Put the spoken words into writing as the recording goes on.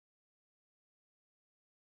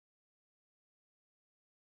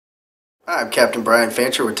Hi, I'm Captain Brian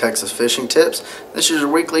Fancher with Texas Fishing Tips. This is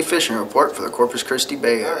your weekly fishing report for the Corpus Christi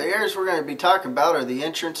Bay area. The areas we're going to be talking about are the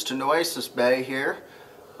entrance to Nueces Bay here,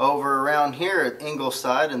 over around here at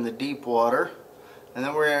Ingleside in the deep water, and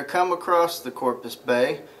then we're going to come across the Corpus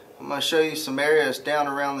Bay. I'm going to show you some areas down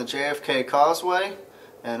around the JFK Causeway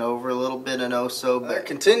and over a little bit in Oso Bay. There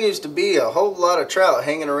continues to be a whole lot of trout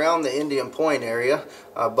hanging around the Indian Point area,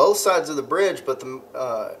 both sides of the bridge, but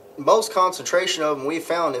the most concentration of them we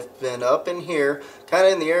found have been up in here, kind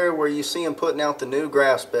of in the area where you see them putting out the new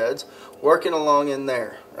grass beds, working along in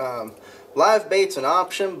there. Live bait's an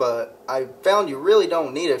option, but I found you really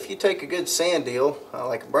don't need it. If you take a good sand eel,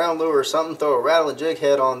 like a brown lure or something, throw a rattling jig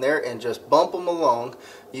head on there and just bump them along,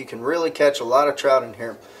 you can really catch a lot of trout in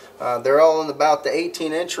here. They're all in about the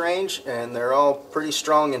 18-inch range, and they're all pretty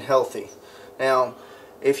strong and healthy. Now,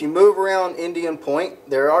 if you move around Indian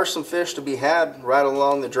Point, there are some fish to be had right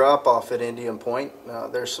along the drop-off at Indian Point.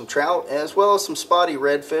 There's some trout as well as some spotty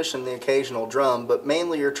redfish and the occasional drum, but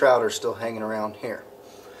mainly your trout are still hanging around here.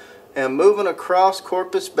 And moving across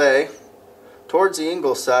Corpus Bay towards the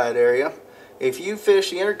Ingleside area, if you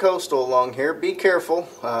fish the intercoastal along here, be careful.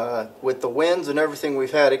 With the winds and everything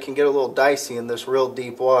we've had, it can get a little dicey in this real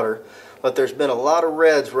deep water. But there's been a lot of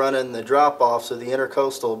reds running the drop-offs of the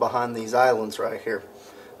intercoastal behind these islands right here.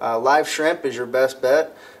 Live shrimp is your best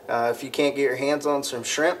bet. If you can't get your hands on some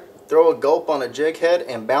shrimp, throw a gulp on a jig head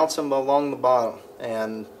and bounce them along the bottom.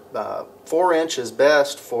 And 4-inch is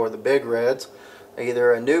best for the big reds,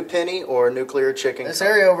 either a new penny or a nuclear chicken. This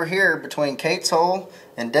area over here between Kate's Hole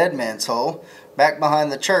and Dead Man's Hole, back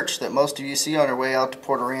behind the church that most of you see on your way out to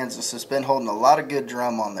Port Aransas, has been holding a lot of good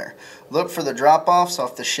drum on there. Look for the drop-offs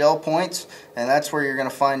off the shell points, and that's where you're going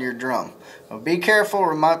to find your drum. Now be careful.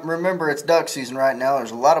 Remember, it's duck season right now.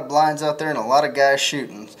 There's a lot of blinds out there and a lot of guys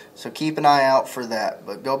shooting, so keep an eye out for that.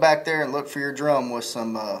 But go back there and look for your drum with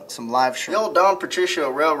some live shrimp. The old Don Patricio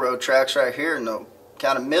Railroad tracks right here in the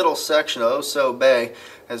kind of middle section of Oso Bay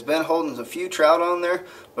has been holding a few trout on there,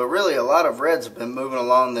 but really a lot of reds have been moving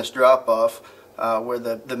along this drop-off where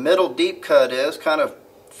the middle deep cut is. Kind of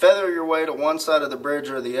feather your way to one side of the bridge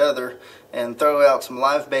or the other and throw out some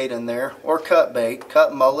live bait in there, or cut bait.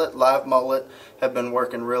 Cut mullet, live mullet have been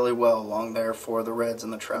working really well along there for the reds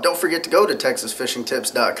and the trout. Don't forget to go to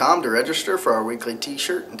TexasFishingTips.com to register for our weekly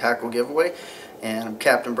t-shirt and tackle giveaway. And I'm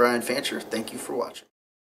Captain Brian Fancher. Thank you for watching.